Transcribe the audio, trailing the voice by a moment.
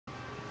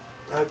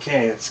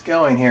Okay, it's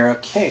going here.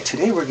 Okay,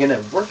 today we're going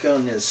to work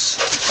on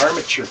this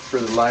armature for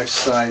the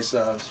life-size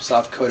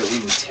soft-coated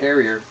wheaten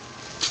terrier.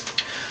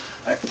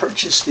 I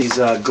purchased these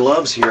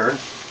gloves here.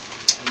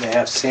 They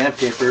have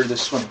sandpaper.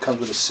 This one comes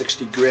with a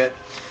 60 grit,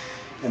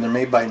 and they're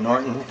made by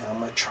Norton. And I'm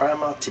going to try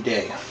them out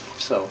today.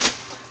 So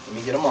let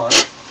me get them on.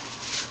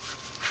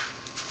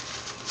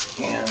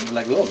 And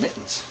like little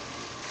mittens.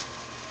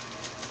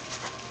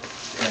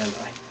 And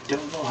I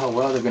don't know how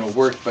well they're going to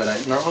work,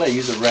 but normally I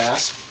use a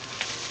rasp.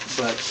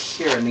 But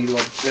here I need a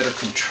little better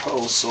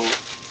control, so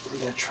we're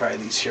going to try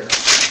these here. Let's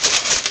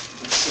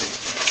see.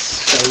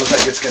 It's going to look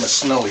like it's going to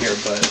snow here,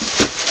 but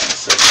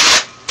let's see.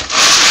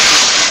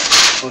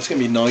 Oh, it's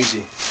going to be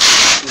noisy.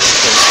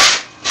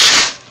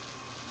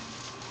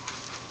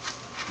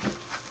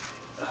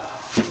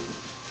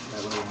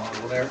 That little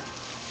model there.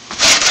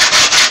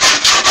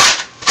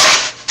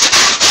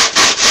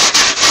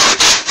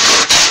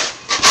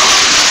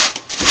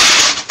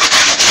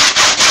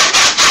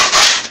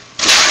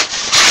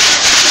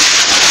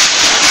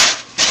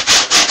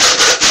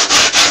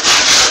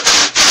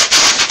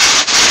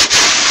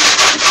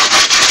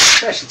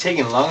 Actually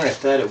taking longer than I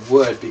thought it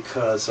would,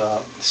 because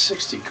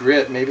 60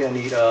 grit, maybe I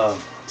need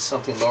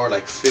something lower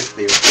like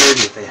 50 or 30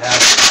 if they have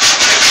it.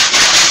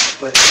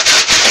 But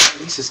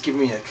at least it's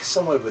giving me a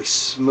somewhat of a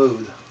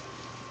smooth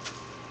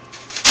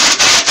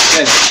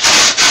finish.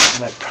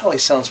 And that probably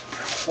sounds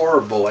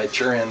horrible at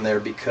your end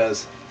there,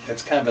 because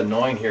it's kind of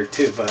annoying here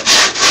too, but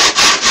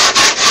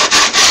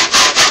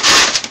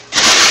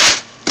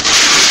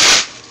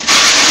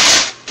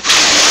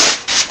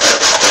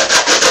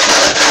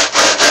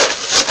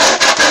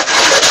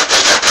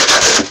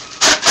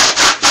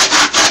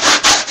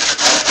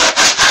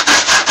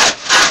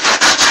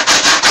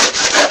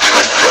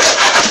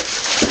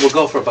we'll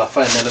go for about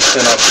 5 minutes,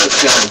 then I'll put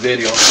you on the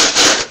video.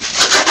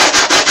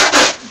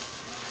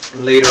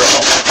 Later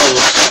I'll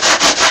post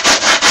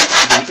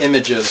the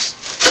images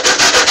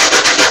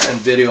and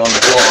video on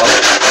the blog,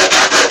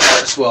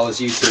 as well as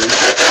YouTube.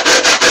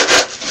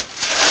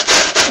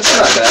 It's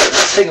not bad.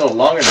 It's taking a little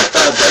longer than I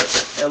thought,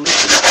 but at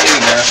least it's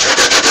getting there.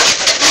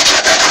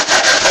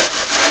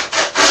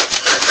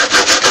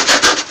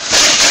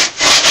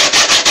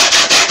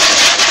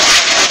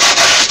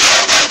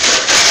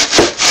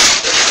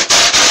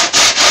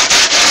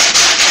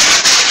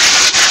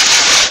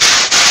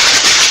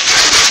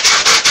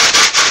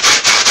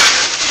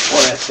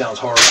 Sounds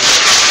horrible.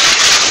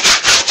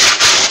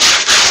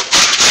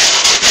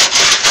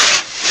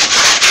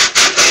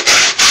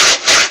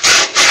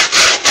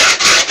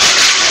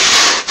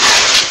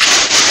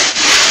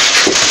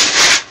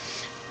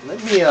 Let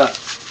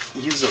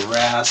me use a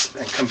rasp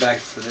and come back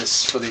for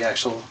this, for the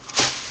actual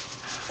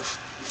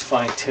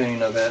fine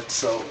tuning of it.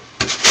 So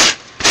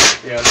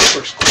yeah, this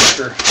works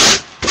quicker.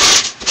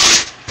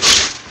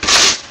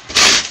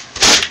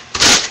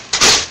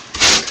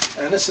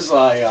 And this is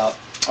a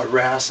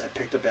rasp I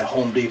picked up at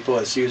Home Depot.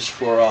 It's used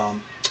for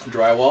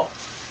drywall.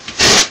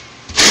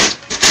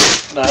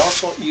 And I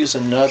also use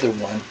another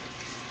one.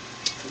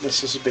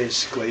 This is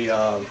basically,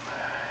 I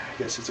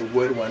guess it's a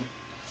wood one,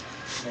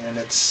 and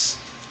it's,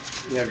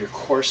 you have your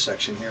coarse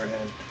section here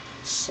and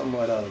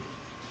somewhat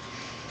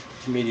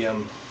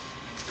medium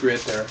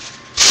grit there.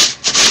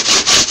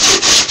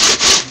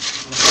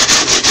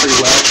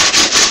 Pretty well.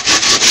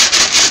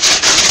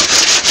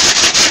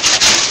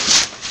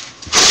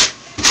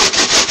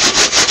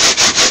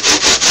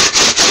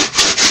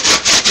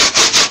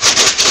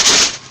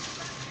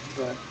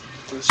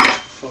 Let's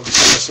focus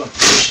on this one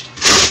first.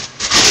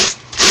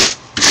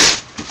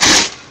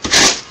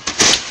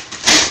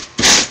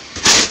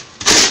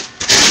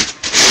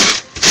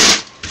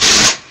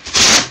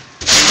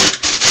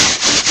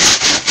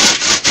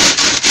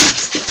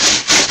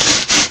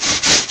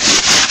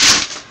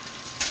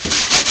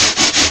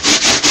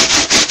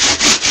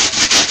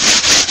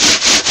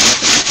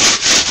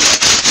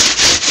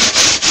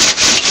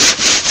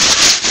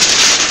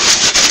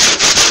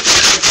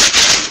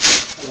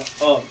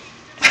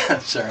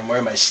 Sorry, I'm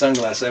wearing my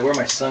sunglasses. I wear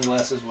my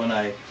sunglasses when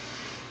I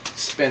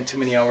spend too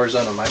many hours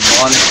on my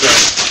monitor.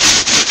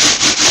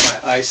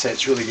 My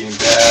eyesight's really getting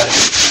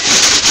bad.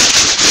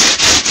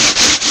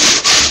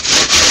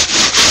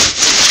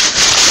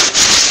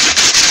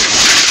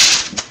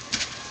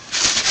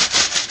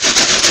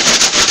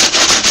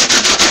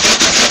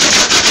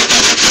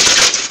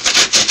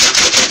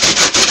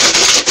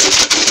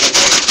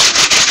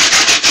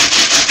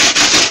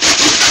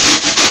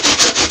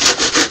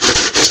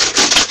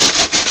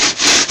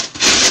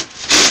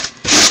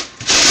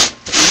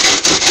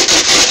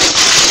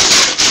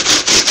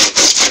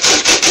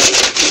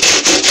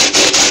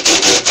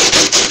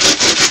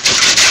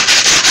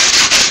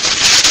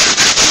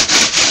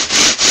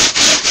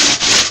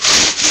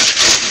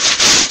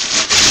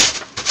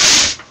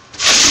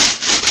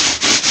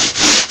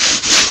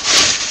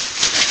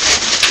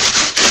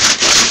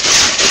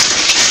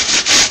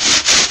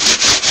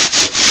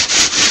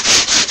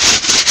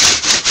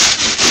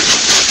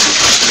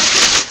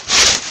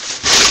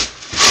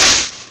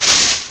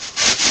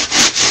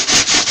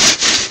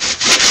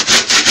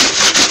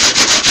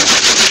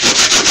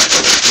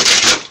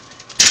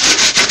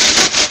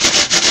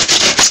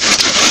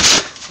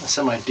 last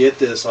time I did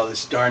this, all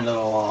this darn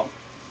little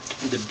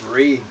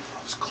debris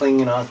was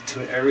clinging on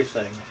to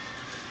everything.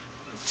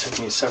 It took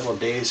me several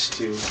days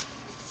to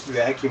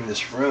vacuum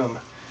this room,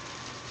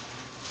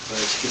 but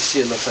as you can see,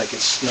 it looks like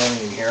it's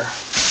snowing in here.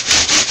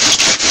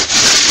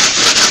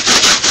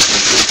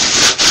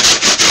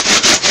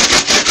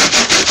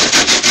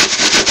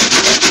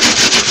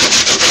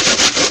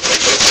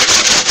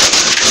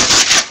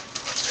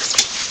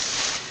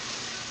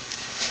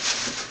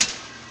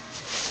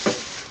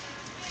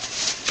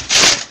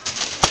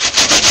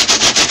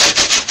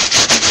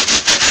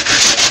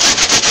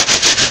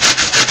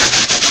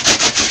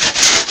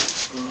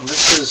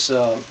 This is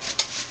a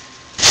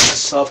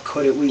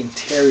soft-coated wheaten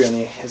terrier, and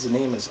his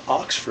name is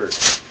Oxford,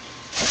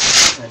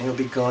 and he'll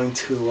be going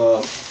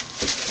to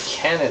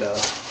Canada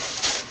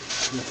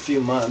in a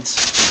few months.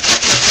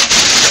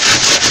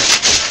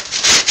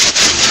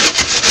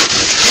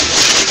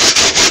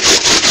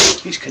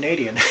 He's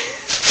Canadian.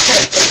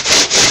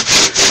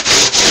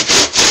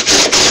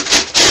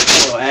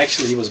 Well,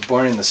 actually, he was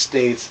born in the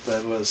States,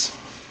 but was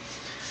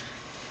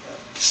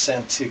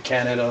sent to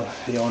Canada.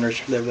 The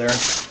owners live there.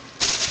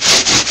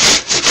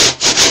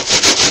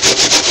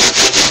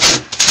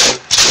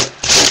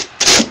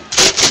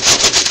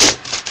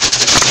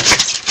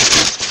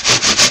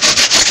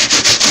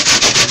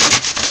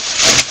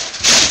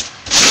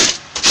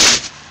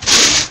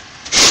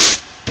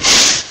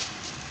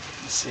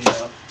 See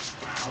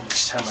how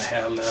much time I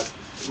have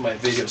left. My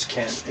videos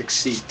can't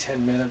exceed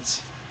 10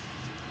 minutes.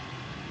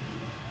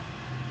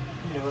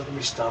 You know what, let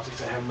me stop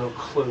because I have no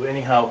clue.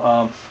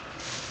 Anyhow,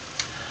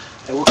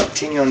 I will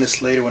continue on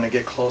this later. When I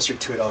get closer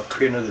to it, I'll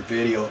create another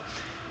video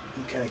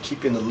and kind of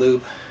keep you in the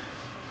loop.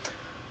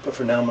 But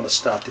for now, I'm going to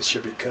stop this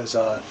here because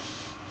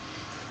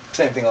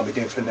same thing I'll be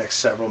doing for the next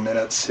several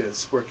minutes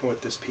is working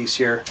with this piece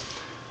here.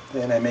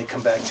 Then I may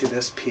come back to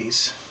this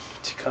piece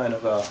to kind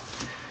of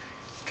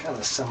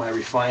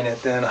semi-refine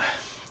it. Then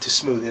to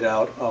smooth it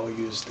out, I'll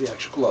use the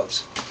actual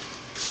gloves.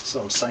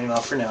 So I'm signing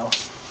off for now.